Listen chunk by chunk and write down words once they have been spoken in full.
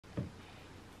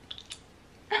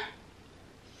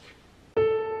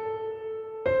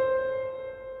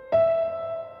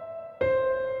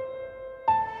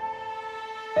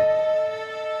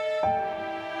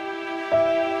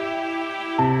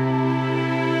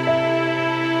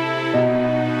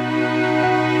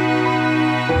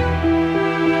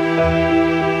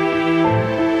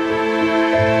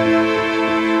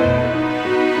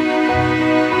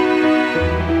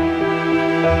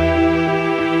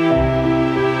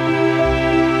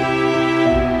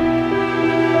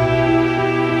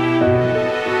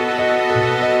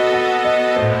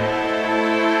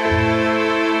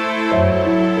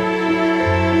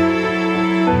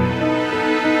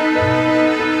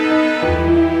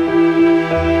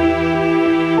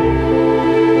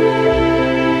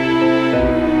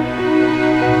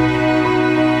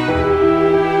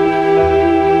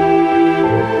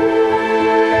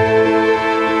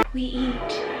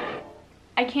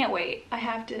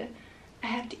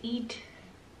to eat.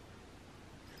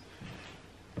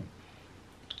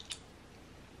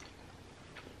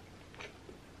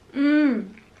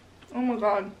 Oh my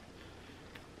god.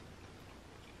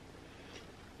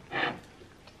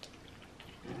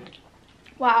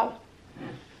 Wow.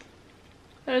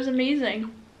 That is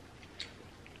amazing.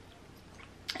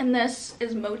 And this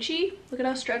is mochi. Look at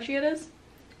how stretchy it is.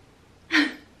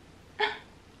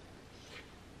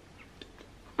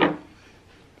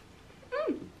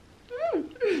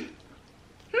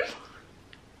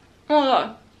 Oh my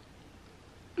god.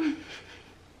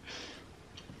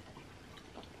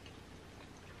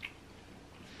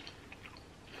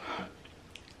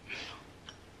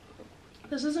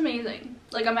 This is amazing.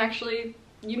 Like,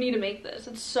 you need to make this.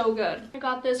 It's so good. I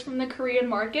got this from the Korean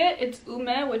market. It's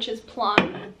ume, which is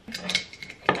plum.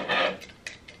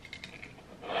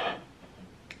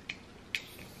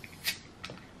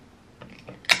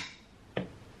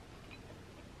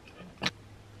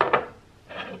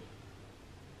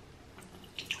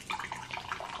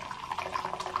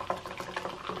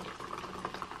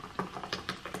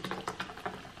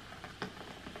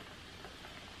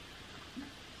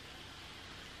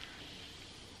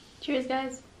 Cheers,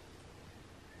 guys.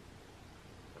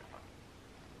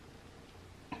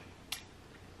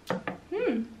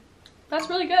 That's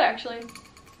really good, actually.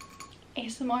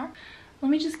 ASMR. Let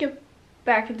me just get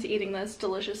back into eating this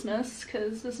deliciousness,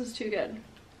 because this is too good.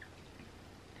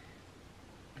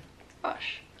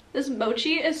 Gosh. This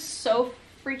mochi is so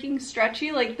freaking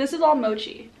stretchy. Like, this is all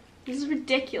mochi. This is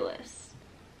ridiculous.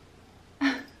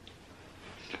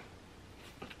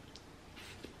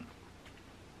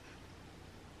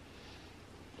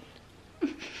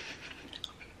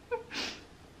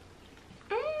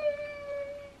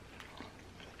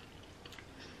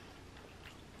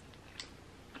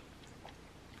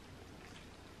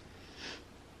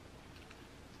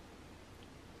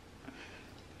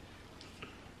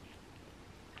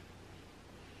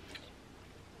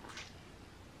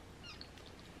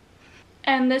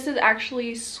 And this is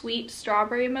actually sweet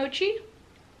strawberry mochi.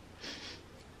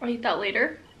 I'll eat that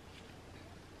later.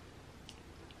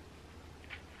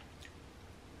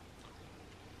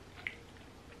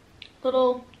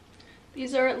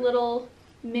 These are little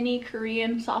mini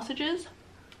Korean sausages.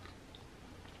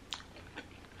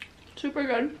 Super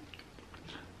good.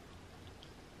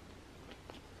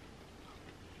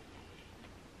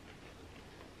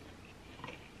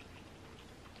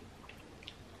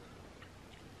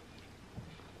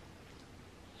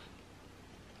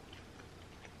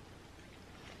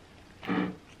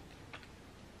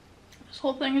 This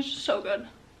whole thing is just so good.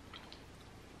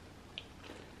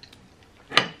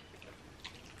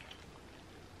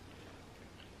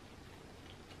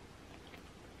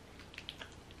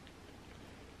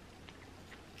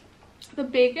 The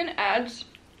bacon adds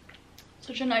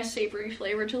such a nice savory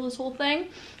flavor to this whole thing.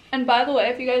 And by the way,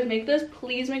 if you guys make this,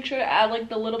 please make sure to add like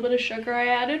the little bit of sugar I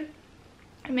added.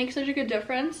 It makes such a good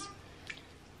difference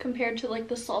compared to like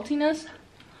the saltiness.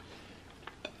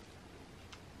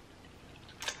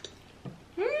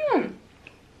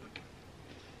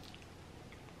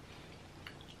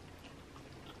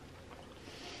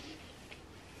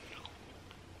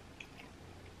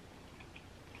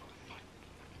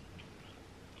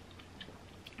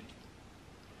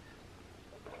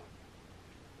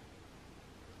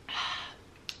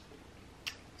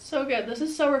 So good. This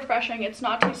is so refreshing. It's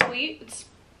not too sweet. It's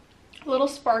a little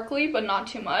sparkly, but not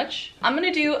too much. I'm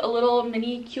gonna do a little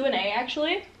mini Q&A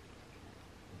actually.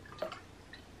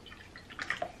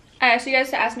 I asked you guys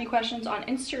to ask me questions on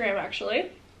Instagram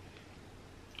actually.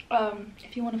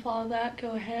 If you want to follow that,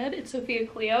 go ahead. It's Sophia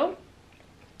Cleo.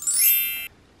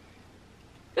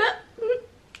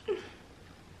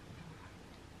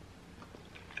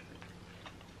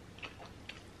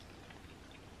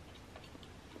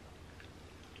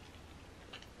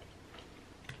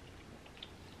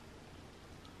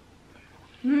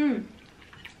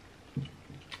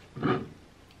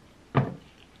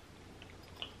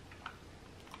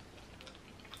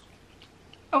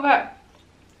 Okay,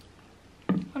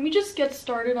 let me just get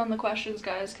started on the questions,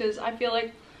 guys, because I feel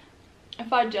like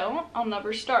if I don't, I'll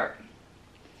never start.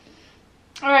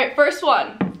 All right, first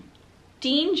one.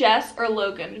 Dean, Jess, or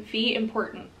Logan? V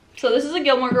important. So this is a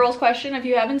Gilmore Girls question. If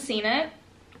you haven't seen it,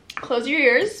 close your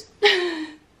ears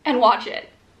and watch it.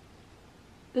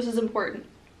 This is important.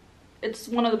 It's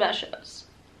one of the best shows.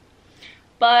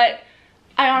 But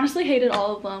I honestly hated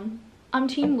all of them. I'm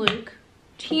Team Luke.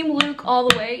 Team Luke all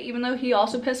the way, even though he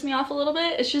also pissed me off a little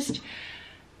bit. It's just,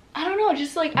 I don't know,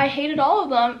 just like I hated all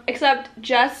of them except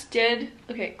Jess did.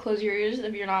 Okay, close your ears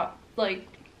if you're not like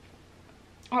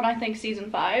on I think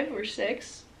season 5 or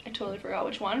 6. I totally forgot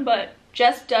which one, but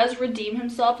Jess does redeem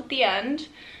himself at the end,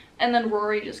 and then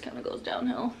Rory just kind of goes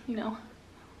downhill, you know.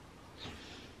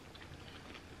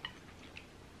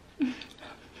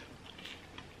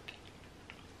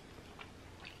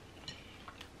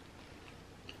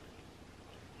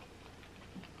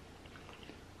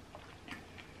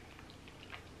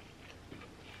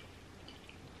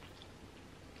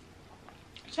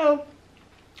 So,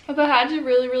 if I had to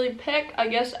really pick, I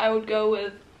guess I would go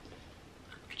with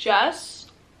Jess.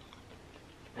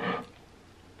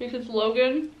 Because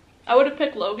Logan, I would have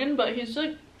picked Logan, but he's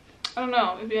like, I don't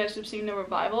know if you guys have seen the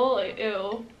revival, like,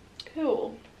 ew.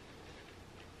 Ew.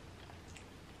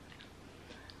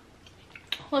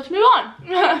 Let's move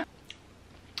on.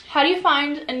 How do you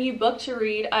find a new book to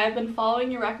read? I've been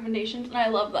following your recommendations and I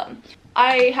love them.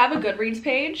 I have a Goodreads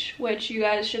page, which you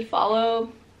guys should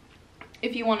follow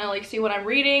if you want to like see what I'm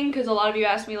reading, because a lot of you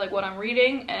ask me like what I'm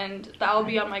reading, and that will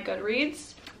be on my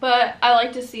Goodreads. But I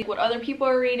like to see what other people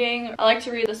are reading. I like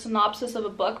to read the synopsis of a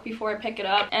book before I pick it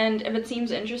up, and if it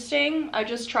seems interesting, I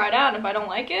just try it out, and if I don't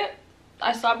like it,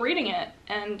 I stop reading it,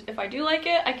 and if I do like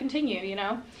it, I continue, you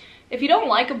know? If you don't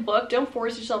like a book, don't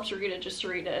force yourself to read it just to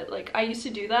read it. Like, I used to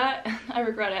do that. I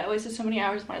regret it. I wasted so many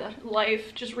hours of my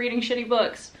life just reading shitty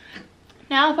books.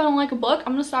 Now, if I don't like a book,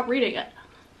 I'm gonna stop reading it.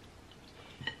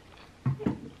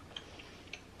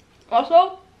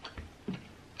 Also,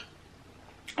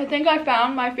 I think I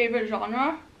found my favorite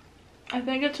genre. I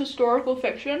think it's historical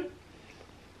fiction.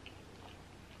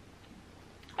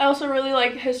 I also really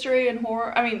like history and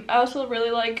horror. I mean, I also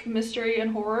really like mystery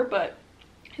and horror, but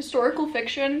historical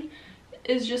fiction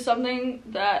is just something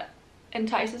that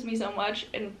entices me so much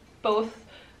in both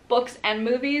books and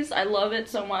movies. I love it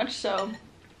so much, so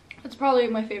it's probably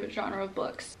my favorite genre of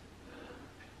books.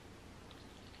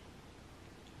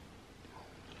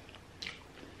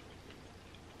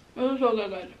 This is so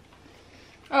good.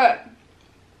 Alright.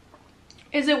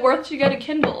 Is it worth to get a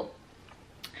Kindle?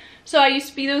 So I used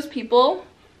to be those people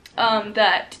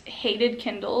that hated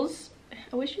Kindles.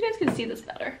 I wish you guys could see this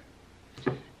better.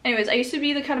 Anyways, I used to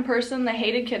be the kind of person that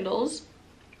hated Kindles.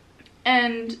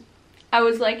 And I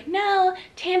was like, no,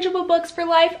 tangible books for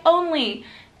life only.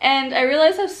 And I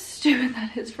realized how stupid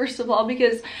that is, first of all,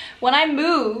 because when I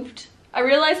moved, I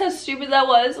realized how stupid that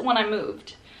was when I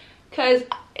moved. Because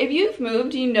if you've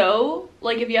moved, you know,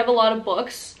 like if you have a lot of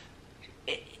books,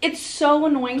 it's so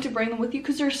annoying to bring them with you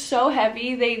because they're so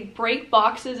heavy. They break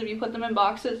boxes if you put them in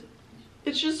boxes.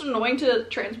 It's just annoying to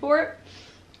transport.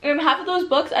 And half of those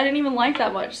books I didn't even like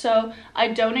that much. So I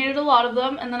donated a lot of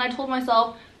them, and then I told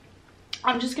myself,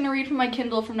 I'm just going to read from my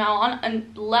Kindle from now on.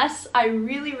 Unless I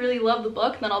really love the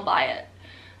book, then I'll buy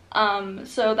it.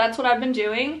 So that's what I've been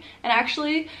doing. And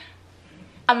actually,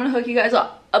 I'm going to hook you guys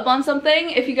up on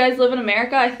something. If you guys live in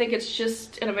America, I think it's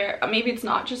just in America. Maybe it's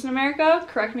not just in America.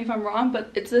 Correct me if I'm wrong, but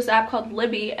it's this app called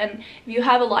Libby. And if you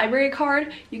have a library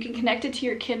card, you can connect it to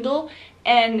your Kindle,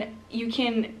 and you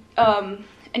can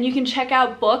check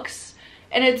out books.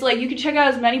 And it's like, you can check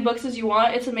out as many books as you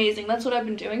want. It's amazing. That's what I've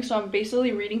been doing. So I'm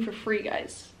basically reading for free,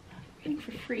 guys. Reading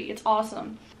for free. It's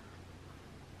awesome.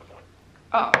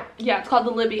 Oh, yeah, it's called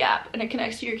the Libby app, and it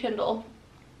connects to your Kindle.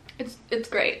 It's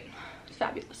great. It's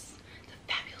fabulous. It's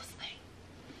a fabulous thing.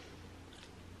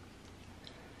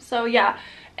 So yeah,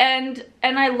 and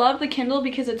I love the Kindle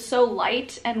because it's so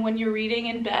light, and when you're reading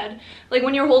in bed, like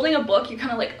when you're holding a book, you're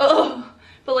kind of like, oh,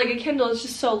 but like a Kindle is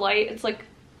just so light. It's like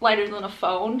lighter than a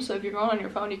phone, so if you're going on your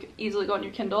phone, you can easily go on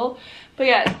your Kindle. But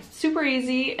yeah, it's super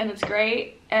easy and it's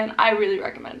great, and I really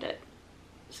recommend it.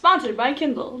 Sponsored by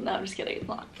Kindle. No, I'm just kidding, it's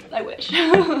not. I wish.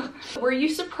 Were you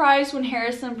surprised when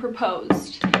Harrison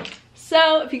proposed?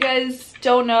 So if you guys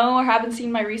don't know or haven't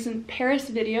seen my recent Paris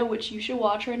video, which you should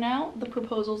watch right now, the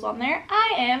proposal's on there,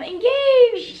 I am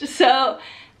engaged. So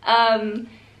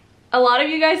a lot of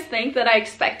you guys think that I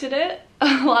expected it.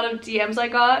 A lot of DMs I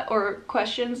got or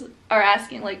questions are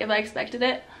asking like if I expected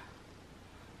it.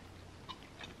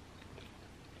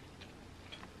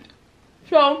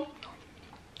 So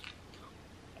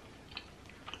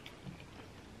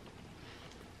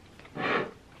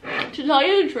to tell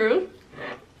you the truth,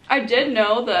 I did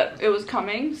know that it was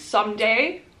coming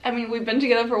someday. I mean, we've been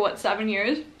together for what, 7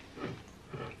 years?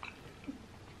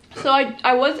 So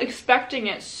I was expecting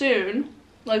it soon,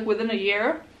 like within a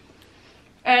year.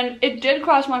 And it did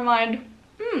cross my mind,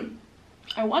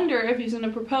 I wonder if he's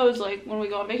gonna propose like when we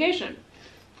go on vacation.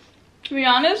 To be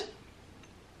honest,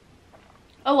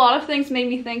 a lot of things made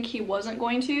me think he wasn't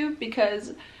going to,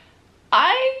 because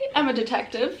I am a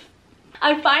detective.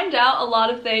 I find out a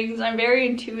lot of things. I'm very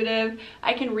intuitive.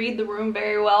 I can read the room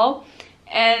very well.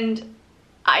 And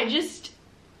I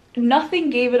nothing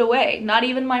gave it away. Not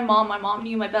even my mom. My mom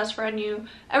knew, my best friend knew,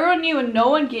 everyone knew, and no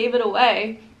one gave it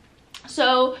away.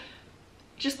 So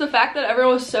just the fact that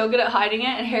everyone was so good at hiding it,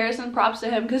 and Harrison, props to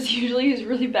him, because usually he's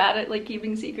really bad at like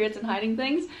keeping secrets and hiding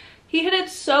things. He hid it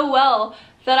so well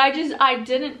that I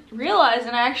didn't realize,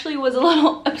 and I actually was a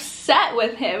little upset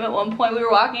with him at one point. We were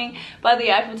walking by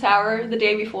the Eiffel Tower the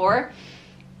day before,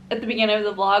 at the beginning of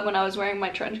the vlog when I was wearing my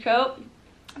trench coat.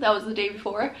 That was the day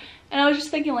before. And I was just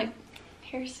thinking like,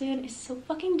 Harrison is so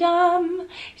fucking dumb.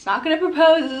 He's not gonna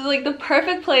propose. This is like the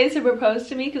perfect place to propose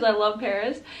to me because I love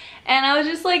Paris. And I was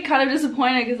just like kind of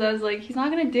disappointed because I was like, he's not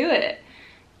gonna do it.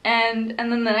 And then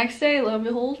the next day, lo and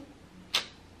behold,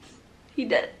 he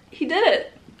did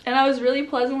it. And I was really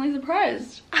pleasantly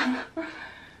surprised.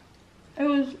 It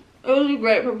was a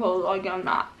great proposal. Like, I'm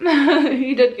not.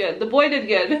 He did good. The boy did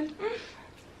good.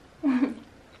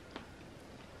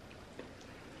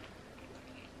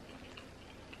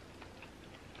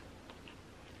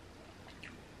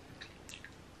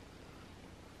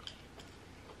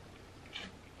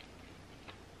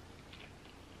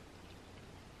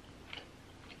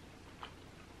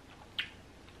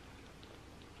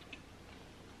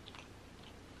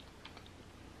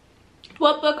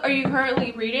 What book are you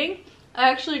currently reading? I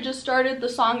actually just started The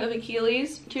Song of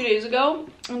Achilles 2 days ago,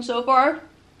 and so far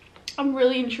I'm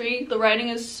really intrigued. The writing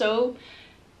is so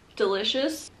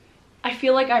delicious. I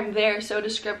feel like I'm there, so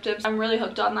descriptive. I'm really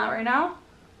hooked on that right now.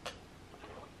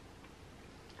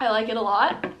 I like it a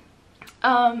lot.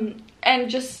 And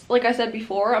just like I said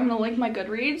before, I'm gonna link my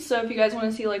Goodreads, so if you guys want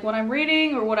to see like what I'm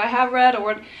reading or what I have read, or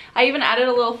what I even added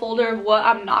a little folder of what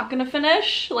I'm not gonna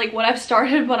finish, like what I've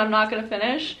started but I'm not gonna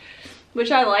finish, which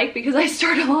I like because I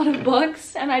start a lot of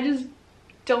books and I just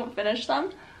don't finish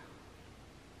them.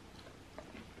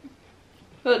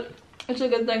 But it's a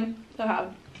good thing to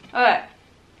have. Alright.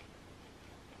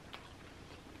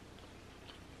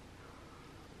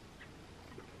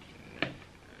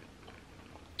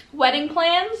 Wedding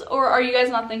plans, or are you guys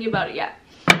not thinking about it yet?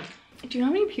 Do you know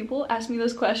how many people ask me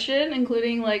this question,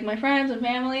 including like my friends and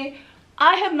family?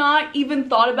 I have not even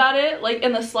thought about it like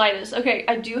in the slightest. Okay,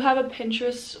 I do have a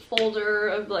Pinterest folder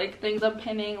of like things I'm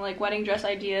pinning, like wedding dress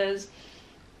ideas,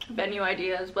 venue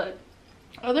ideas, but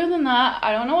other than that,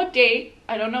 I don't know what date,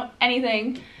 I don't know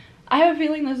anything. I have a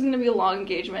feeling this is gonna be a long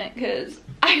engagement because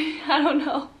I don't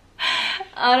know.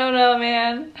 I don't know,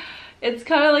 man. It's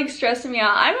kind of like stressing me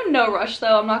out. I'm in no rush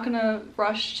though. I'm not gonna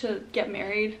rush to get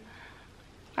married.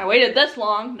 I waited this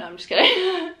long. No, I'm just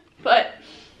kidding. But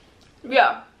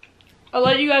yeah, I'll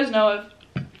let you guys know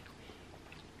if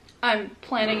I'm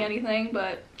planning anything,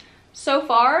 but so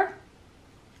far,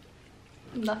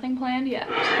 nothing planned yet.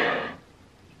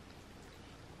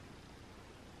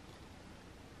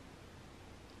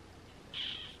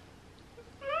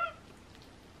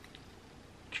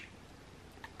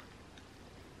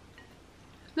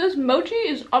 This mochi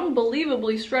is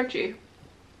unbelievably stretchy.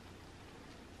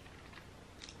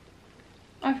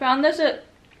 I found this at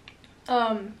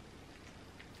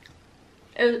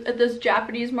this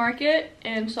Japanese market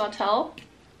in Sawtell.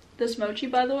 This mochi,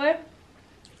 by the way.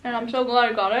 And I'm so glad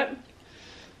I got it.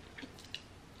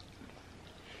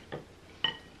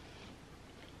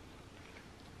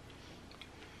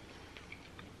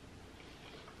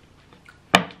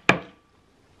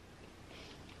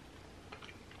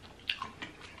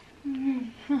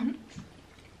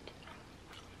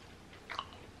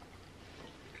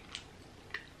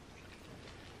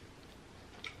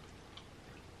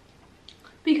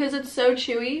 Because it's so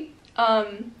chewy,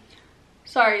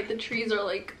 sorry, the trees are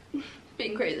like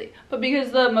being crazy, but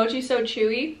because the mochi's so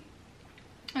chewy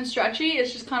and stretchy,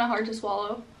 it's just kind of hard to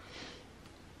swallow.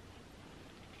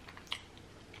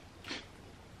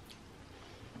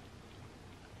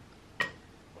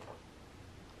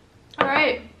 All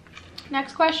right,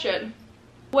 next question.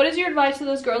 What is your advice to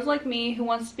those girls like me who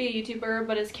wants to be a YouTuber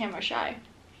but is camera shy?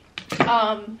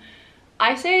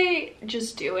 I say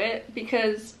just do it,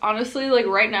 because honestly, like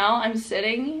right now I'm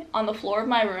sitting on the floor of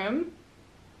my room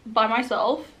by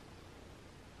myself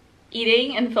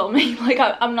eating and filming. Like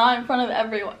I'm not in front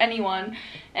of anyone,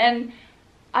 and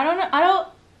I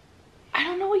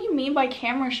don't know what you mean by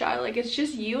camera shy. Like it's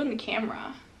just you and the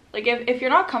camera. Like if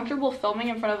you're not comfortable filming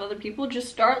in front of other people, just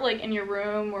start like in your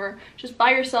room or just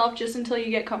by yourself just until you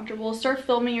get comfortable. Start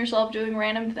filming yourself doing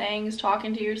random things,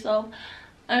 talking to yourself,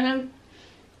 and then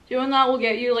doing that will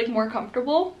get you like more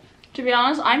comfortable. To be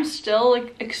honest, I'm still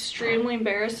like extremely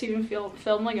embarrassed to even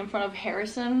film like in front of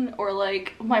Harrison or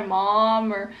like my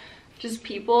mom or just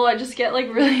people. I just get like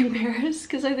really embarrassed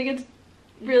because I think it's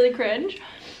really cringe.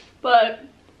 But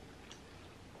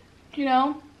you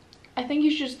know, I think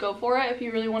you should just go for it. If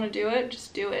you really want to do it,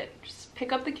 just do it. Just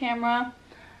pick up the camera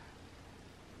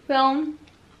Film,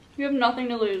 you have nothing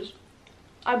to lose.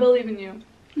 I believe in you.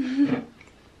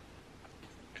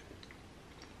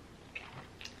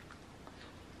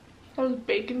 That was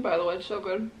bacon, by the way. It's so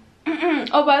good.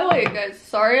 Oh, by the way, guys,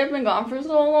 sorry I've been gone for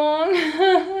so long.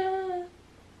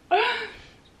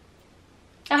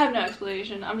 I have no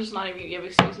explanation. I'm just not even gonna give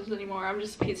excuses anymore. I'm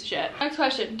just a piece of shit. Next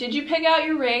question. Did you pick out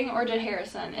your ring or did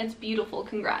Harrison? It's beautiful.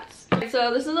 Congrats.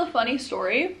 So this is a funny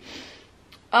story.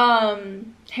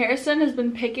 Harrison has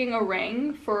been picking a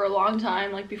ring for a long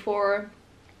time, like before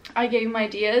I gave him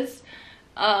ideas.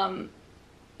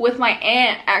 With my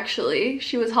aunt, actually.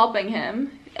 She was helping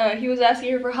him. He was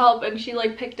asking her for help and she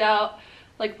like picked out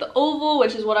like the oval,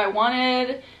 which is what I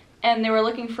wanted, and they were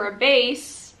looking for a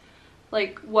base,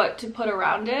 like what to put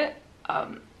around it.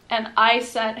 And I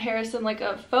sent Harrison like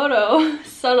a photo,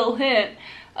 subtle hint,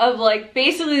 of like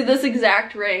basically this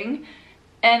exact ring,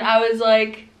 and I was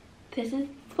like, this is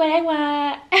what I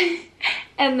want.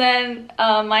 And then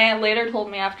my aunt later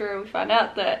told me after we found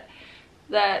out that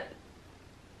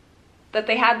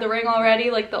they had the ring already,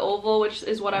 like the oval, which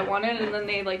is what I wanted, and then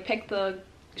they like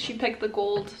she picked the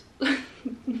gold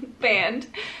band,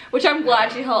 which I'm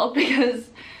glad she helped because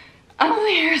I don't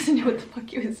think Harrison knew what the fuck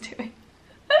he was doing.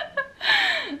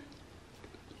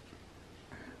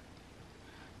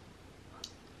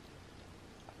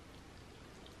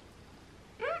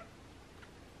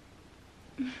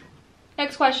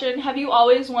 Next question. Have you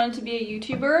always wanted to be a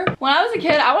YouTuber? When I was a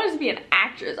kid, I wanted to be an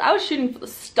actress. I was shooting for the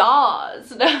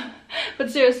stars.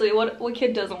 But seriously, what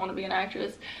kid doesn't want to be an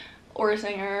actress or a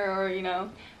singer, or, you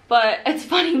know? But it's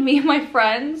funny, me and my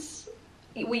friends,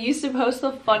 we used to post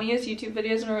the funniest YouTube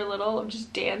videos when we were little of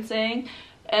just dancing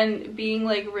and being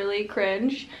like really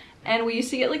cringe. And we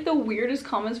used to get like the weirdest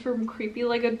comments from creepy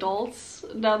like adults.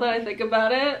 Now that I think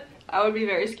about it, I would be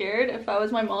very scared if I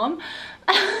was my mom.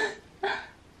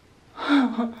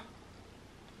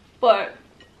 But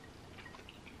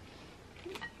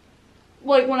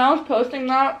like when I was posting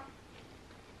that,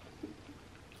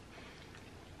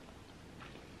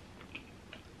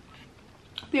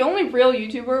 the only real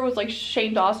YouTuber was like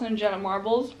Shane Dawson and Jenna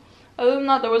Marbles. Other than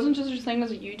that, there wasn't just such a thing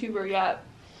as a YouTuber yet.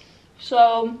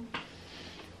 So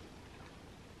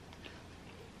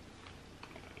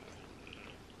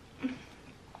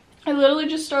I literally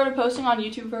just started posting on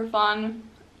YouTube for fun,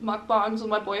 mukbangs with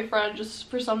my boyfriend, just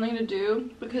for something to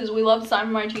do because we love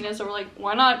Simon Martinez, so we're like,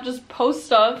 why not just post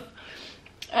stuff?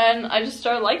 And I just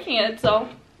started liking it, so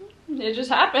it just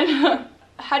happened.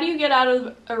 How do you get out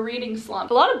of a reading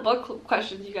slump? A lot of book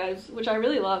questions, you guys, which I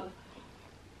really love.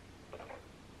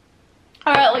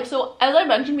 Alright, like, so as I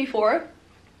mentioned before,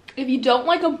 if you don't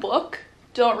like a book,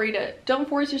 don't read it. Don't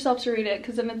force yourself to read it,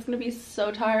 because then it's going to be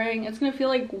so tiring. It's going to feel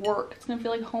like work. It's going to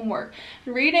feel like homework.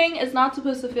 Reading is not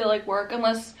supposed to feel like work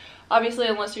unless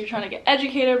you're trying to get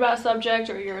educated about a subject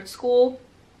or you're at school.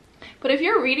 But if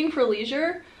you're reading for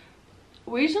leisure,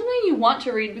 read something you want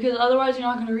to read, because otherwise you're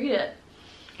not going to read it.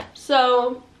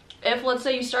 So if, let's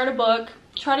say, you start a book,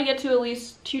 try to get to at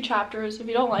least 2 chapters. If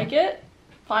you don't like it,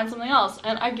 find something else.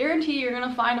 And I guarantee you're going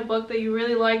to find a book that you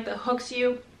really like, that hooks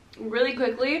you really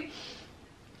quickly,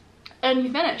 and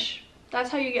you finish. That's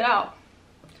how you get out.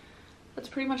 That's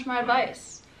pretty much my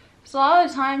advice. So a lot of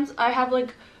the times I have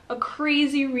like a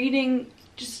crazy reading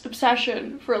just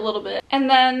obsession for a little bit, and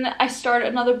then I start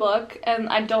another book and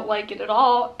I don't like it at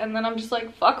all, and then I'm just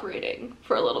like, fuck reading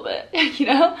for a little bit, you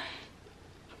know?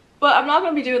 But I'm not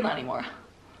gonna be doing that anymore.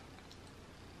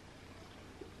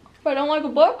 If I don't like a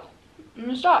book, I'm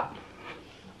gonna stop.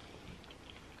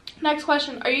 Next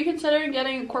question. Are you considering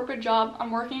getting a corporate job? I'm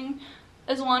working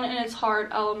as one and it's hard.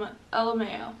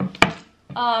 LMAO.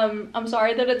 I'm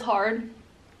sorry that it's hard.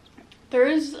 There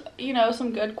is, you know,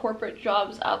 some good corporate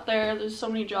jobs out there. There's so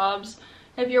many jobs.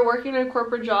 If you're working at a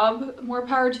corporate job, more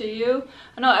power to you.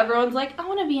 I know everyone's like, I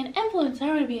want to be an influencer, I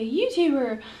want to be a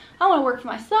YouTuber, I want to work for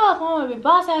myself, I want to be a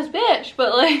boss ass bitch.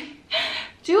 But like,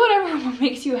 do whatever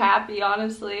makes you happy,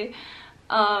 honestly.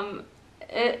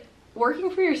 Working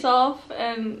for yourself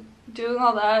and doing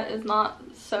all that is not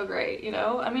so great, you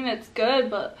know? I mean, it's good,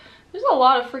 but there's a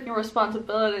lot of freaking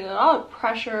responsibility, a lot of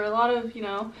pressure, a lot of, you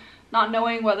know, not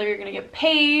knowing whether you're gonna get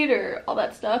paid or all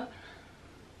that stuff.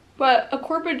 But a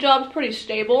corporate job's pretty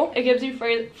stable. It gives you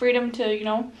freedom to, you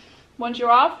know, once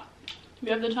you're off,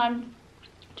 you have the time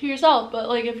to yourself. But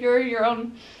like if you're your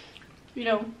own, you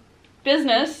know,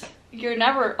 business, you're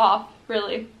never off,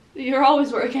 really. You're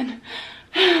always working.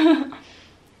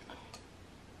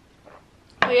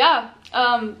 But yeah,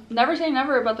 never say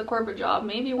never about the corporate job.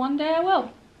 Maybe one day I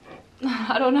will.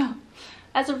 I don't know.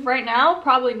 As of right now,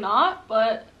 probably not,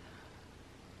 but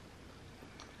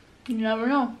you never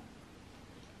know.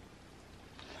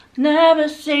 Never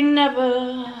say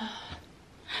never.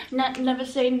 Never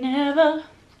say never.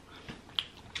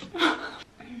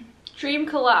 Dream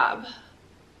collab.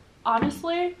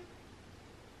 Honestly,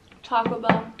 Taco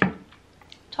Bell.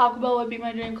 Taco Bell would be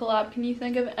my dream collab. Can you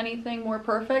think of anything more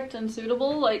perfect and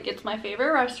suitable? Like, it's my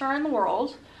favorite restaurant in the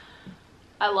world.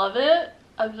 I love it.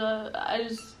 I've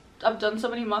done so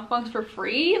many mukbangs for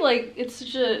free. Like, it's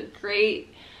such a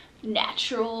great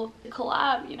natural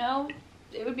collab, you know?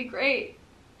 It would be great.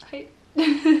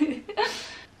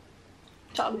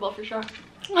 Taco Bell for sure.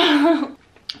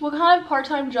 What kind of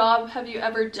part-time job have you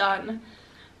ever done?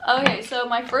 Okay, so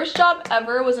my first job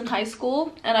ever was in high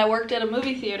school, and I worked at a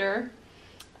movie theater.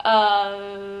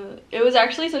 It was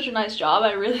actually such a nice job.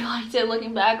 I really liked it.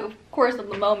 Looking back, of course, at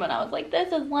the moment I was like,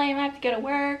 this is lame, I have to go to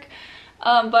work.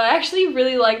 But I actually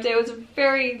really liked it. It was a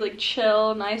very like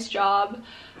chill, nice job.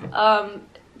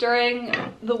 During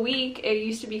the week it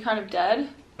used to be kind of dead,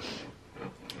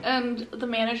 and the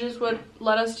managers would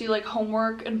let us do like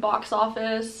homework and box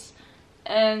office,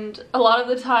 and a lot of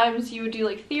the times you would do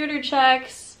like theater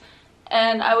checks,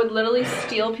 and I would literally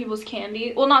steal people's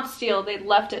candy. Well, not steal, they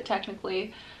left it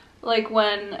technically. Like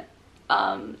when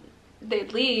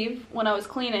they'd leave, when I was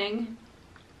cleaning,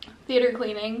 theater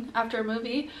cleaning after a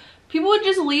movie, people would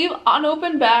just leave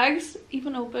unopened bags.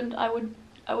 Even opened, I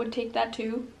would take that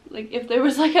too. Like if there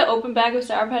was like an open bag of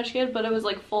Sour Patch Kid but it was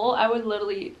like full, I would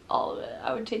literally eat all of it.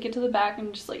 I would take it to the back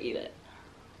and just like eat it.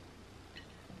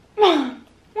 But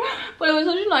it was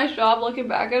such a nice job looking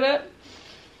back at it.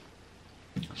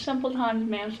 Simple times,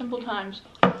 man, simple times.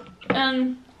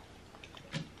 And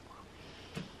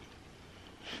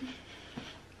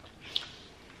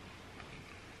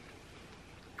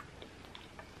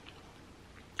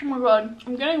oh my god,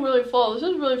 I'm getting really full. This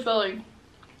is really filling.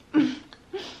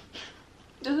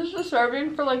 This is the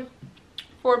serving for like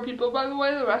 4 people, by the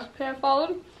way, the recipe I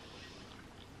followed.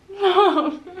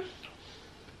 Oh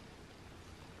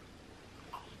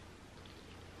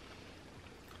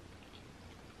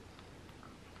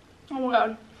my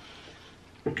god.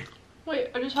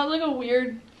 Wait, I just had like a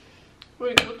weird...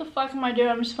 Wait, what the fuck am I doing?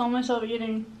 I'm just filming myself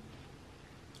eating.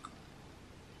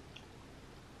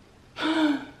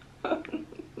 Do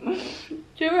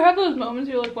you ever have those moments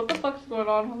you're like, what the fuck's going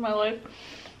on with my life?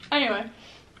 Anyway,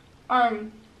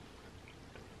 in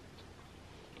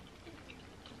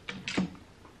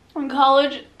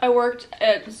college I worked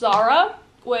at Zara,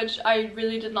 which I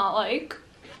really did not like.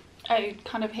 I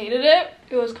kind of hated it.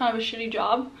 It was kind of a shitty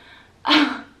job.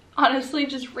 Honestly,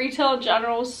 just retail in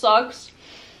general sucks.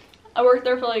 I worked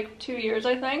there for like 2 years,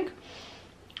 I think.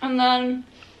 And then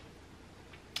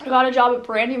I got a job at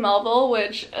Brandy Melville,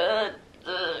 which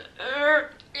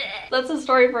that's a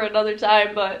story for another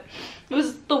time, but it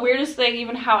was the weirdest thing,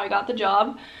 even how I got the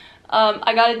job.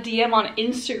 I got a DM on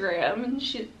Instagram, and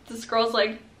this girl's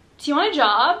like, do you want a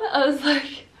job? I was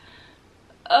like,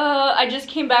 I just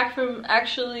came back from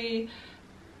actually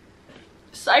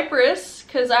Cyprus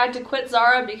because I had to quit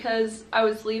Zara because I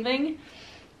was leaving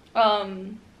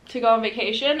to go on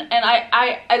vacation, and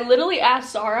I literally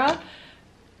asked Zara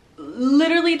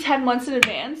literally 10 months in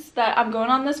advance that I'm going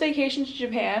on this vacation to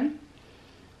Japan.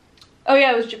 Oh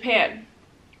yeah, it was Japan.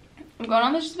 I'm going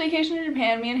on this vacation to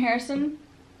Japan. Me and Harrison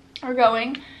are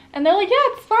going, and they're like, yeah,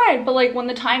 it's fine. But like when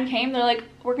the time came, they're like,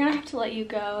 we're gonna have to let you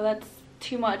go. That's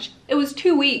too much. It was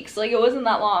 2 weeks. Like, it wasn't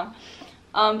that long.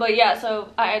 But yeah, so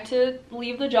I had to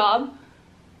leave the job.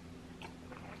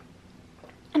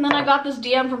 And then I got this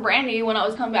DM from Brandy when I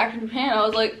was coming back from Japan. I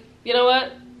was like, you know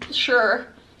what? Sure.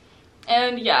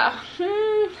 And yeah,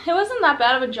 it wasn't that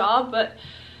bad of a job, but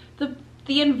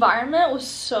the environment was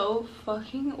so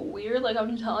fucking weird. Like,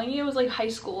 I'm telling you, it was like high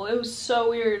school. It was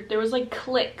so weird. There was like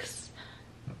cliques,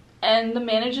 and the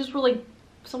managers were like,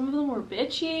 some of them were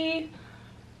bitchy,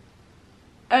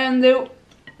 and there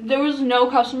was no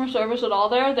customer service at all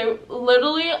there. They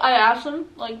literally, I asked them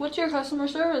like, what's your customer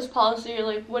service policy?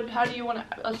 Like, how do you want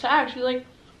us to act? She's like,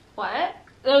 what?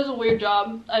 That was a weird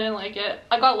job. I didn't like it.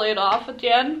 I got laid off at the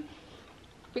end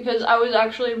because I was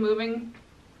actually moving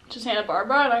to Santa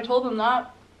Barbara, and I told them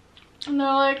that, and they're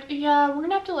like, yeah, we're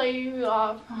gonna have to lay you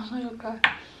off. I was like,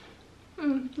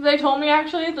 okay. They told me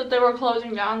actually that they were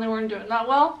closing down. They weren't doing that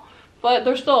well, but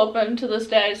they're still open to this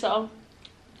day, so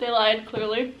they lied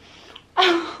clearly.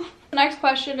 The next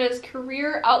question is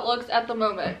career outlooks at the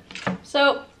moment.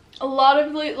 So a lot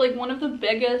of like one of the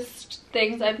biggest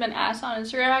things I've been asked on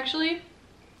Instagram actually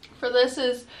for this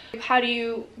is, how do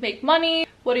you make money?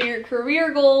 What are your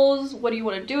career goals? What do you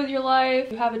want to do with your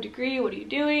life? You have a degree, what are you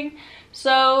doing?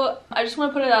 So I just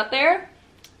want to put it out there.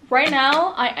 Right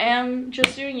now I am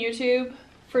just doing YouTube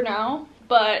for now,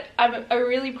 but I'm a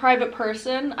really private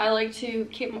person. I like to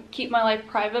keep my life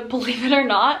private, believe it or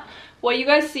not. What you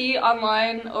guys see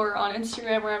online or on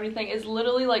Instagram or anything is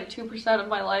literally like 2% of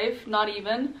my life, not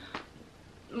even.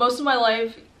 Most of my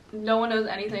life, no one knows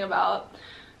anything about.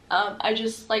 I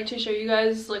just like to show you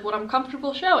guys like what I'm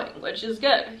comfortable showing, which is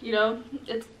good, you know?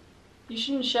 You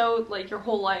shouldn't show like your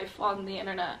whole life on the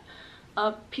internet.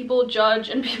 People judge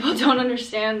and people don't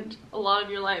understand a lot of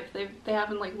your life. They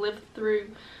haven't like lived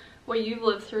through what you've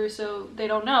lived through, so they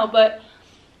don't know. But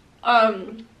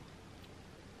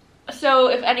so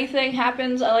if anything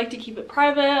happens, I like to keep it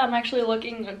private. I'm actually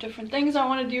looking at different things I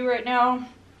want to do right now,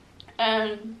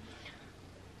 and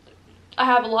I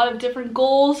have a lot of different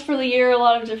goals for the year, a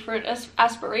lot of different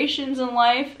aspirations in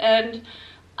life, and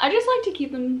I just like to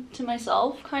keep them to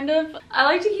myself, kind of. I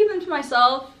like to keep them to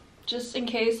myself just in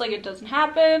case like it doesn't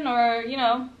happen, or you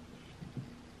know,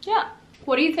 yeah.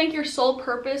 What do you think your sole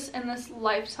purpose in this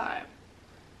lifetime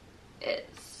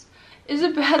is? Is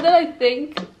it bad that I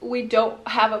think we don't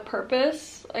have a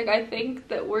purpose? Like, I think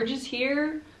that we're just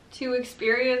here to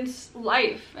experience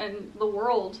life and the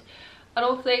world. I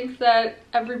don't think that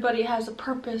everybody has a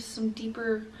purpose, some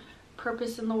deeper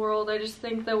purpose in the world. I just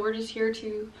think that we're just here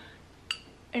to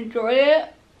enjoy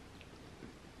it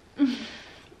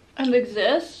and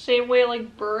exist. Same way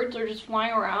like birds are just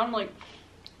flying around, like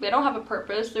they don't have a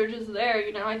purpose, they're just there,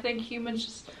 you know? I think humans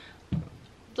just,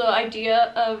 the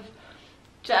idea of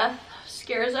death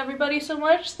scares everybody so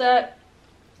much that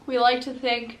we like to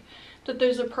think that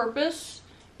there's a purpose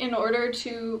in order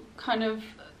to kind of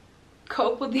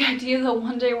cope with the idea that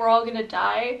one day we're all gonna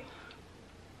die.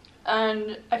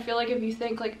 And I feel like if you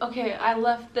think like, okay, I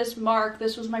left this mark,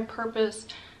 this was my purpose,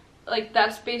 like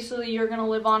that's basically you're gonna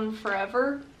live on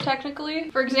forever,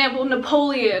 technically. For example,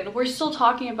 Napoleon, we're still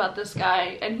talking about this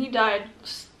guy and he died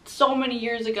so many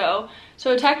years ago,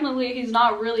 so technically he's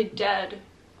not really dead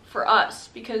for us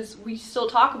because we still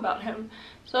talk about him.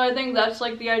 So I think that's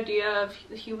like the idea of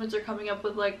humans are coming up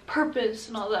with like purpose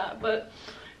and all that. But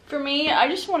for me, I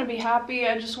just want to be happy.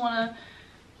 I just want to,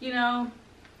 you know,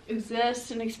 exist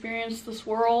and experience this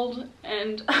world,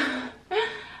 and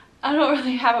I don't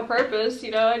really have a purpose,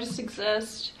 you know, I just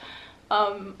exist.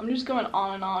 I'm just going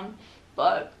on and on,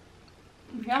 but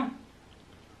yeah,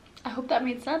 I hope that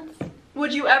made sense.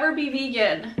 Would you ever be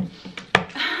vegan?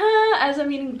 As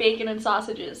I'm eating bacon and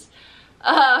sausages.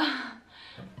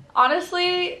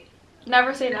 Honestly,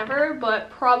 never say never, but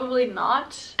probably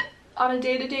not. On a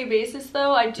day-to-day basis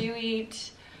though, I do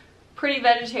eat pretty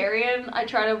vegetarian. I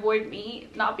try to avoid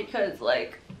meat, not because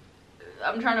like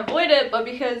I'm trying to avoid it, but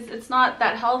because it's not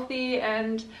that healthy,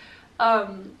 and I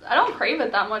don't crave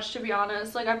it that much, to be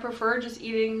honest. Like I prefer just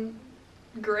eating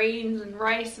grains and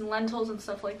rice and lentils and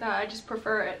stuff like that. I just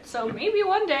prefer it. So maybe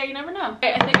one day, you never know.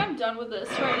 Okay, I think I'm done with this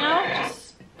right now,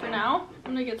 just for now.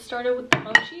 I'm gonna get started with the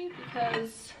mochi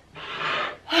because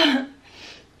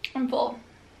I'm full.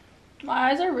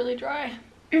 My eyes are really dry.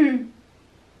 Mochi!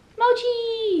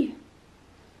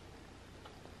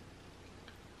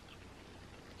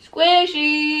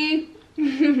 Squishy!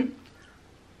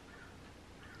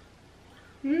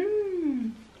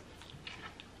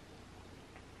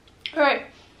 Alright,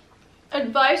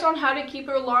 advice on how to keep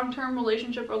a long-term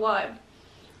relationship alive.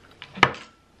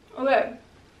 Okay.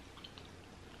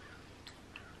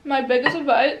 My biggest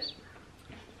advice,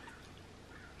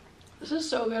 this is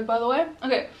so good by the way.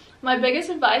 Okay, my biggest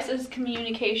advice is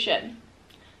communication.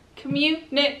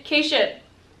 Communication.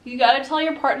 You gotta tell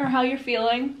your partner how you're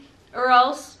feeling, or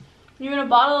else you're gonna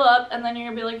bottle it up and then you're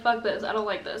gonna be like, fuck this, I don't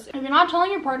like this. If you're not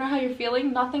telling your partner how you're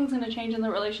feeling, nothing's gonna change in the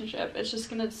relationship. It's just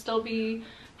gonna still be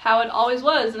how it always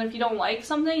was. And if you don't like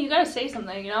something, you gotta say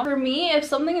something, you know? For me, if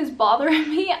something is bothering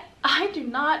me, I do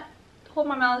not hold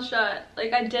my mouth shut.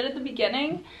 Like I did at the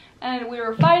beginning, and we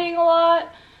were fighting a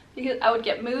lot because I would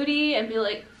get moody and be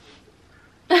like,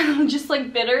 just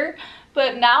like bitter.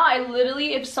 But now I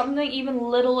literally, if something even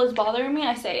little is bothering me,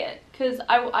 I say it. Because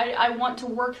I want to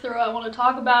work through it, I want to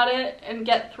talk about it and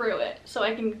get through it so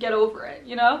I can get over it,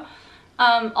 you know?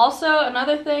 Also,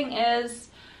 another thing is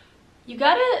you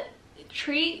gotta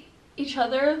treat each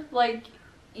other like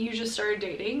you just started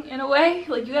dating in a way.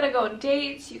 Like you gotta go on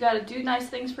dates, you gotta do nice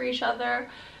things for each other.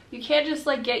 You can't just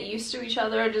like get used to each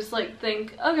other and just like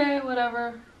think, okay,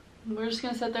 whatever, we're just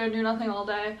gonna sit there and do nothing all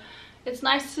day. It's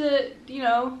nice to, you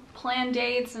know, plan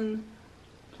dates and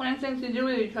plan things to do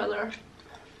with each other.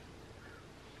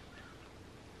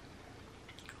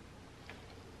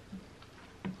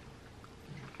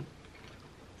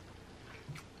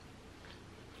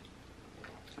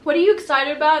 What are you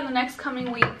excited about in the next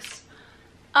coming weeks?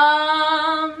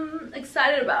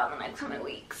 Excited about in the next coming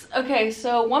weeks. Okay,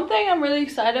 so one thing I'm really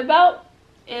excited about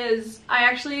is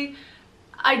I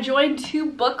joined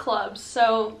 2 book clubs.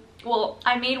 So, well,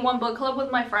 I made one book club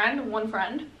with my friend, one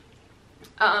friend.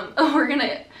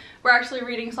 We're actually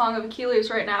reading Song of Achilles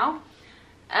right now.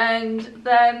 And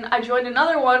then I joined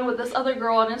another one with this other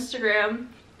girl on Instagram,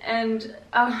 and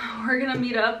we're gonna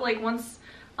meet up like once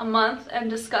a month and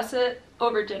discuss it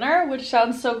over dinner, which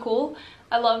sounds so cool.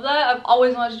 I love that. I've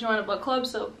always wanted to join a book club,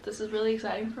 so this is really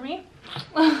exciting for me.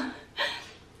 Oh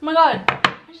my god,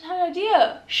 I just had an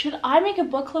idea. Should I make a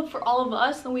book club for all of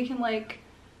us? Then we can like,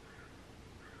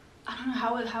 I don't know,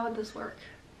 how would this work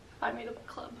if I made a book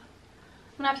club?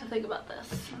 I'm gonna have to think about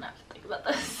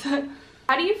this.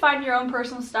 How do you find your own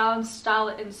personal style and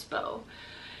style inspo?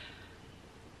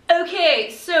 Okay,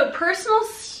 so personal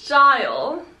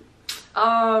style,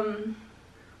 for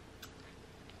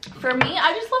me,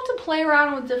 I just love to play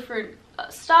around with different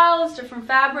styles, different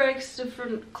fabrics,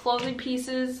 different clothing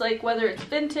pieces, like whether it's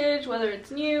vintage, whether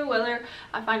it's new, whether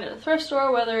I find it at a thrift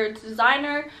store, whether it's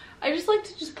designer. I just like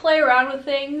to just play around with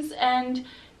things. And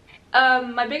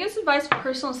my biggest advice for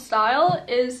personal style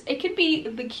is it could be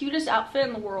the cutest outfit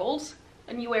in the world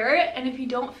and you wear it, and if you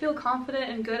don't feel confident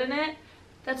and good in it,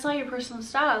 that's not your personal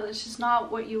style. It's just not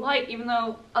what you like. Even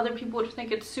though other people would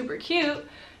think it's super cute,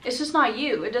 it's just not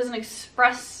you. It doesn't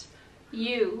express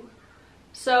you.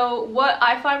 So what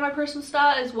I find my personal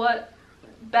style is what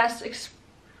best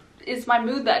is my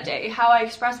mood that day, how I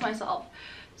express myself.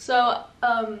 So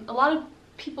a lot of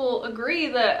people agree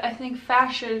that I think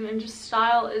fashion and just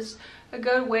style is a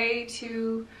good way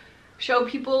to show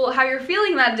people how you're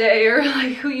feeling that day, or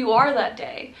like who you are that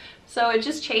day. So it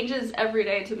just changes every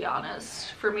day, to be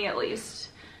honest, for me at least.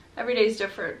 Every day is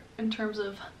different in terms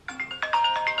of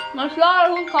my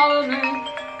style. Who's calling me?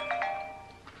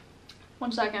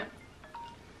 1 second.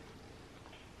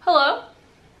 Hello?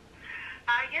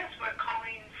 Yes, we're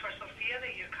calling for Sophia,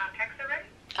 that your contacts are ready.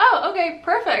 Oh, okay,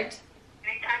 perfect.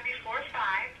 Anytime before 5,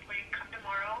 or you can come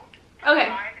tomorrow. Okay.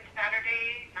 5 and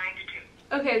Saturday, 9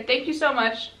 to 2. Okay, thank you so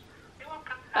much. You're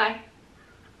welcome. Bye.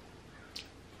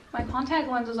 My contact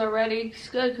lenses are ready. It's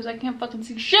good because I can't fucking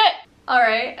see shit.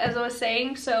 Alright, as I was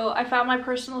saying, so I found my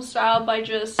personal style by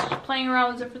just playing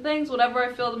around with different things, whatever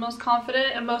I feel the most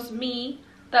confident and most me,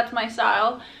 that's my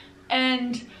style.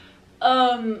 And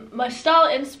my style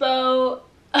inspo,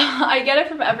 I get it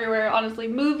from everywhere, honestly.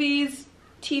 Movies,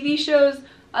 TV shows.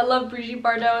 I love Brigitte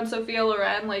Bardot and Sophia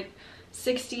Loren, like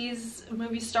 60s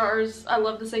movie stars. I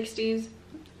love the 60s.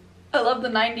 I love the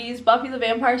 90s. Buffy the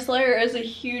Vampire Slayer is a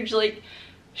huge, like,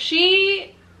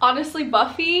 honestly,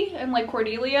 Buffy and like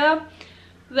Cordelia,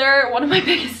 they're one of my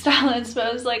biggest style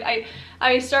inspos. Like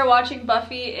I started watching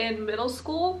Buffy in middle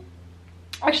school.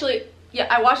 Actually, yeah,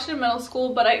 I watched it in middle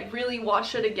school, but I really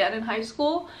watched it again in high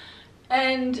school.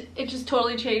 And it just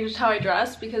totally changed how I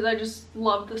dress because I just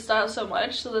love the style so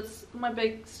much. So that's my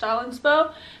big style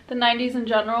inspo. The 90s in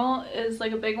general is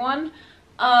like a big one.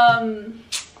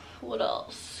 What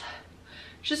else?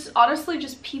 Just honestly,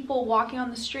 just people walking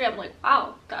on the street. I'm like,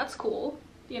 wow, that's cool.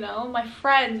 You know, my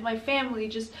friends, my family,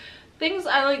 just things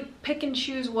I like, pick and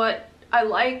choose what I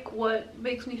like, what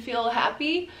makes me feel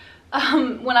happy.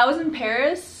 When I was in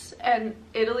Paris and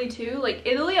Italy too, like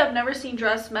Italy, I've never seen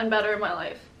dress men better in my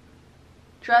life.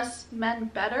 Dress men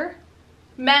better?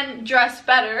 Men dress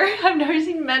better. I've never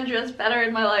seen men dress better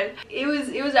in my life. It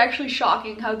was actually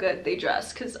shocking how good they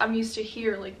dress, because I'm used to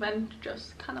here, like, men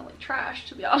dress kind of like trash,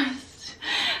 to be honest.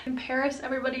 In Paris,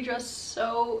 everybody dressed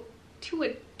so to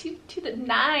the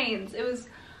nines. It was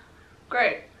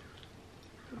great.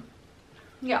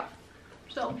 Yeah,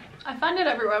 so I find it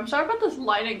everywhere. I'm sorry about this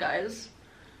lighting, guys.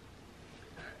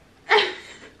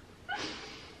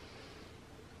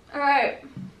 All right,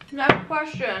 next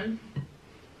question.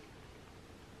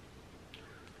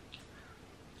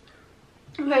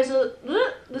 Okay, so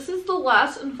this is the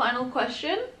last and final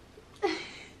question.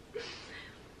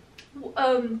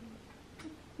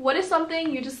 What is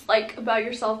something you dislike about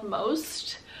yourself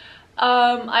most?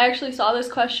 I actually saw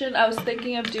this question. I was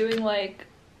thinking of doing like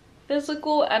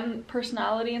physical and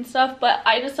personality and stuff, but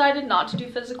I decided not to do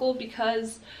physical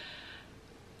because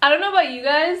I don't know about you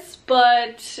guys,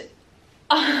 but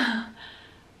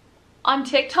on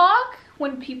TikTok,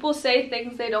 when people say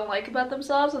things they don't like about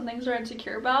themselves and things they're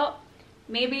insecure about,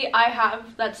 maybe I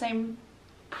have that same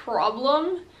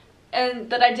problem, and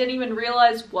that I didn't even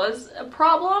realize was a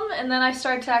problem, and then I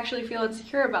started to actually feel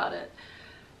insecure about it.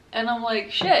 And I'm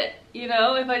like, shit, you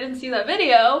know, if I didn't see that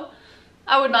video,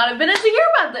 I would not have been insecure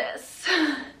about this.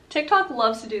 TikTok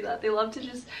loves to do that. They love to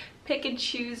just pick and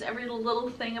choose every little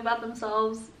thing about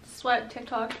themselves. That's why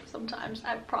TikTok, sometimes I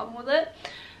have a problem with it.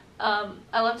 I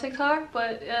love TikTok,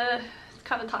 but it's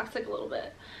kind of toxic a little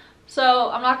bit. So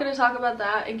I'm not going to talk about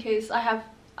that in case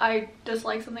I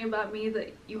dislike something about me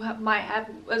that you might have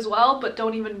as well, but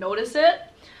don't even notice it.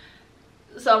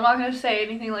 So I'm not going to say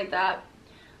anything like that.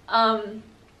 On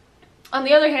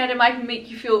the other hand, it might make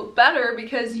you feel better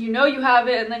because you know you have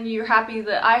it, and then you're happy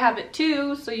that I have it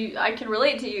too, so I can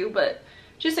relate to you. But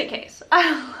just in case, I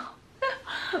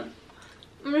don't know.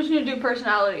 I'm just gonna do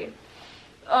personality.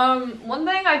 One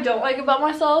thing I don't like about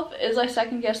myself is I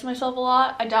second guess myself a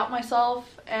lot. I doubt myself,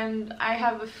 and I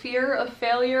have a fear of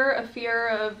failure, a fear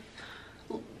of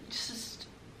just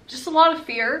a lot of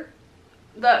fear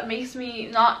that makes me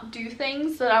not do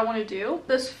things that I want to do.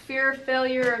 This fear of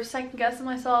failure, of second guessing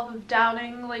myself, of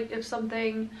doubting, like if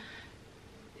something,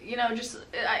 you know, just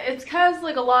it's kind of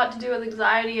like a lot to do with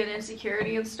anxiety and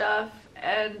insecurity and stuff.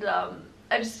 And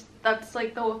that's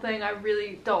like the whole thing I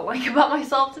really don't like about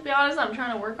myself, to be honest. I'm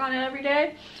trying to work on it every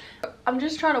day. I'm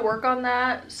just trying to work on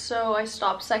that so I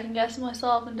stop second guessing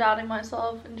myself and doubting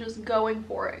myself and just going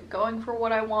for it, going for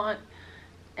what I want,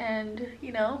 and,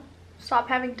 you know, stop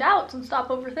having doubts and stop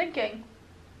overthinking.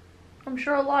 I'm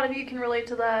sure a lot of you can relate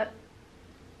to that.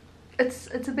 It's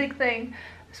a big thing,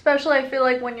 especially I feel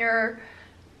like when you're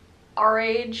our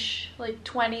age, like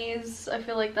 20s. I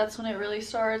feel like that's when it really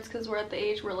starts, because we're at the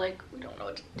age where like we don't know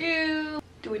what to do.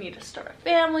 Do we need to start a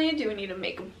family? Do we need to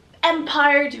make an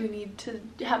empire? Do we need to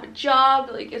have a job?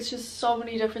 Like, it's just so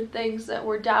many different things that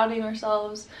we're doubting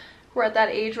ourselves. We're at that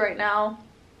age right now.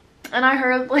 And I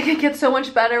heard like it gets so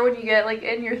much better when you get like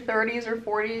in your 30s or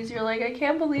 40s. You're like, I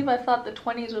can't believe I thought the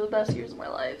 20s were the best years of my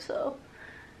life. So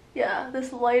yeah,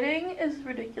 this lighting is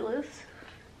ridiculous.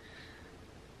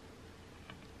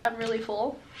 I'm really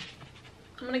full.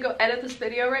 I'm gonna go edit this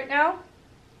video right now,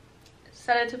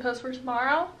 set it to post for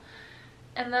tomorrow,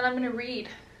 and then I'm gonna read.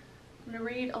 I'm gonna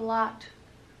read a lot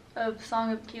of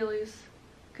Song of Achilles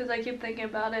because I keep thinking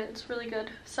about it. It's really good.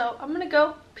 So I'm gonna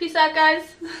go. Peace out,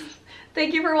 guys.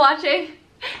 Thank you for watching.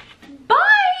 Bye!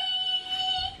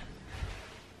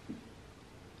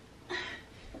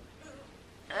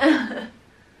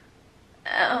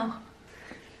 Ow.